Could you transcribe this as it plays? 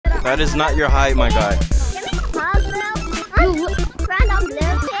That is not your height, my guy.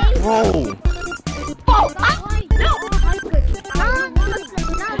 Bro.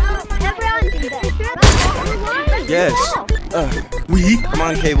 Yes. Come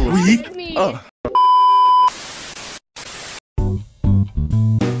on, Cable.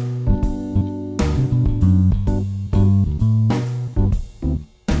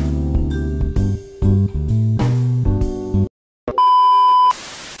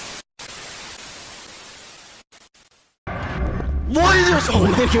 Why is there so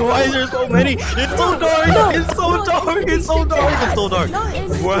many? Why is there so many? It's so dark! It's so dark! It's so dark! It's so dark!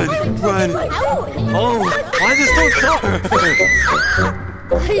 Run! Run! Oh! Why is it so dark?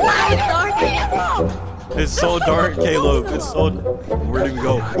 It's so dark, Caleb. It's so... Where do we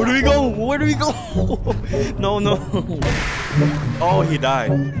go? Where do we go? Where do we go? No, no. Oh, he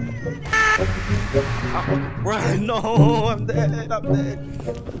died. Run! No! I'm dead! I'm dead!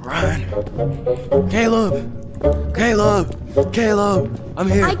 Run! Caleb! Caleb! Caleb! I'm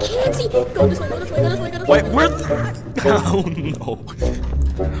here! I can't see! Go this way, go this way, go this way, go this way! Wait, where the... Oh no!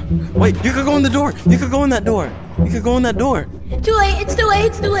 Wait, you could go in the door! You could go in that door! You could go in that door! Too late, it's too late,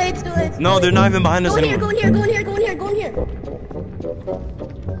 it's too late, it's too late! No, they're not even behind us anymore! Go in here, go in here, go in here, go in here, go in here!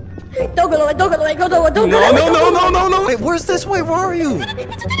 Don't go the way, don't go the way, don't go the way! No! Wait, where's this way? Where are you?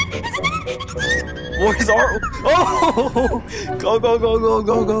 Where's our... Oh! Go!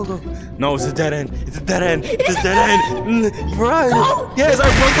 Go! No, it's a dead end. It's a dead end. It's a dead end. Run! No. Yes, I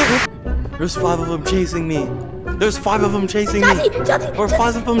broke it. There's 5 of them chasing me. There's 5 of them chasing me. Or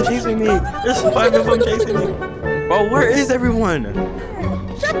 5 of them chasing me. There's 5 of them chasing me. Bro, where is everyone?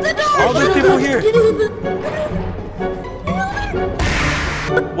 Shut the door! All these people here.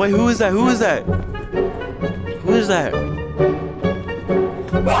 Wait, who is that? Who is that? Who is that?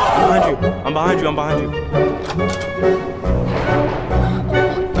 I'm behind you. I'm behind you. I'm behind you.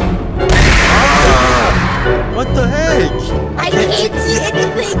 What the heck? I can't see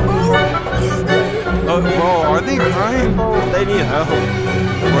anything, bro. Bro, are they crying, bro? They need help.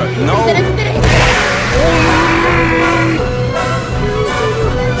 Bro, no.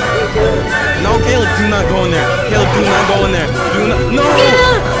 No, Caleb, do not go in there. Caleb, do not go in there. Do not. No.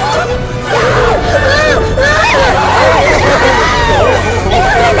 Oh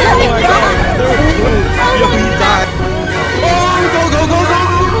my God. Yo, he died. Oh, go.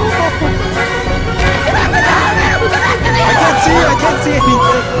 I can't see anything.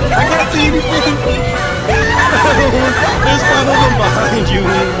 I can't see anything. There's 5 of them behind you. No.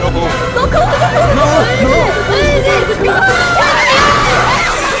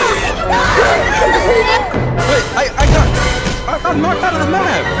 Wait, I got knocked out of the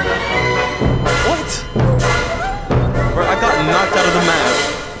map. What? Bro, I got knocked out of the map.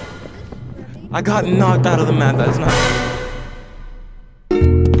 I got knocked out of the map. That is not...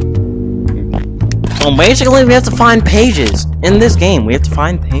 So basically, we have to find pages. In this game, we have to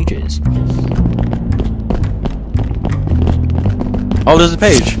find pages. Oh, there's a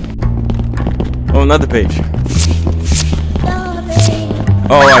page. Oh, another page.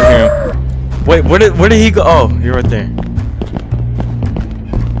 Oh, I hear him. Wait, where did he go? Oh, you're right there.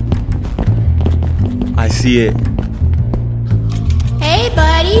 I see it. Hey,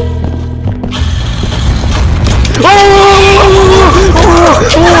 buddy. I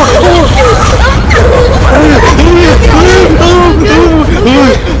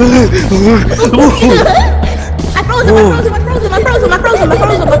froze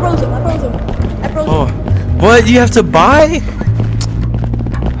him. Oh, what? You have to buy?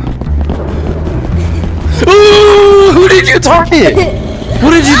 Who did you target?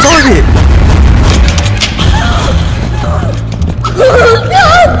 Who did you target?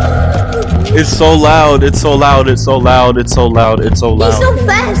 It's so loud. It's so loud. It's so loud. It's so loud. It's so loud. He's so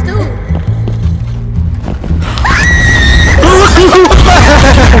fast, dude.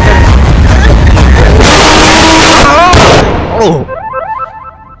 Oh.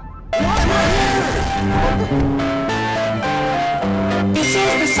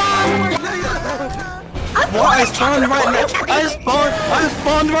 Well, I spawned right next. I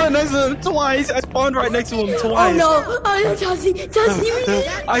spawned right next to him twice. I spawned right next to him twice. Oh no! Oh, Chelsea,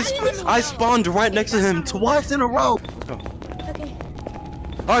 I spawned right next to him twice in a row. Okay.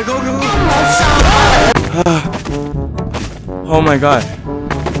 All right, go. Oh my God,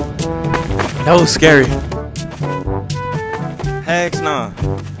 that was scary. Heck nah,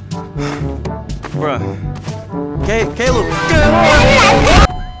 bruh. Caleb.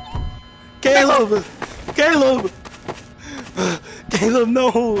 Caleb,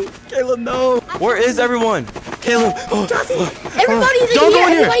 no! Caleb, no! Where is everyone? Caleb! Everybody's in here!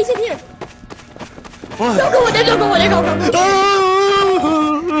 Everybody's in here! What? Don't go in there! Don't go in there! Don't go in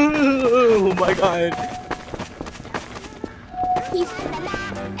there! God.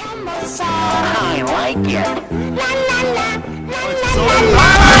 I like it.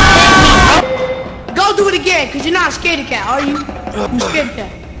 Go do it again, cause you're not a scaredy cat, are you? You a scaredy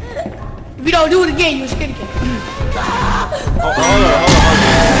cat. If you don't do it again, you're a scaredy cat. Hold on.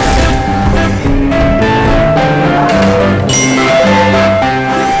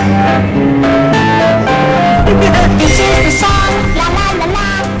 This is the song, la la la la,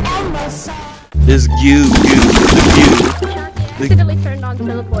 Elmo's song. It's you. Accidentally turned on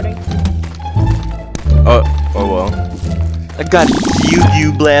teleporting. Oh well. I got a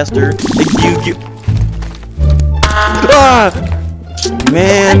you blaster. A you. Ah!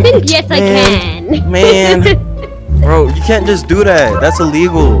 Man. I think yes, I can. Man. Bro, you can't just do that. That's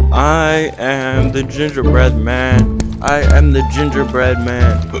illegal. I am the gingerbread man. I am the gingerbread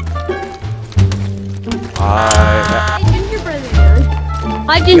man. Hi, gingerbread man.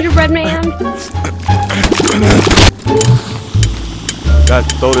 Hi, gingerbread man. Gotta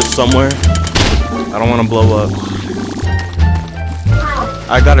throw this somewhere. I don't want to blow up.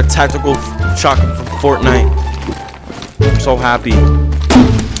 I got a tactical shotgun from Fortnite. I'm so happy.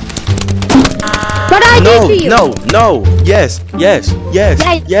 What I do to you? No. Yes. I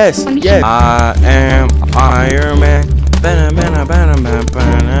am Iron Man.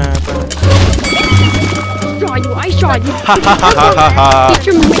 I saw you. Ha ha ha ha ha. Get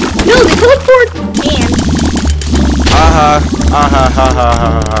your no, the teleport man.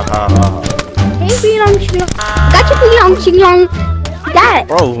 Hey, Belong. That.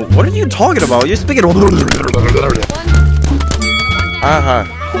 Bro, what are you talking about? You're speaking. Come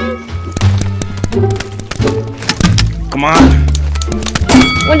on.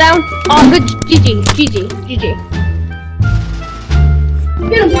 One down. Oh, good. GG.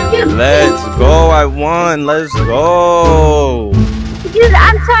 Get him. Let's go. I won. Let's go. Dude,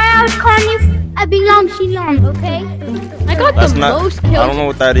 I'm sorry I was calling you a Belong, okay? I got That's the not. most kills I don't know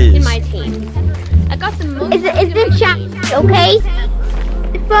what that is. in my team. I got the most. It's in chat, okay?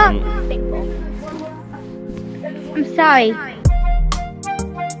 It's for... I'm sorry.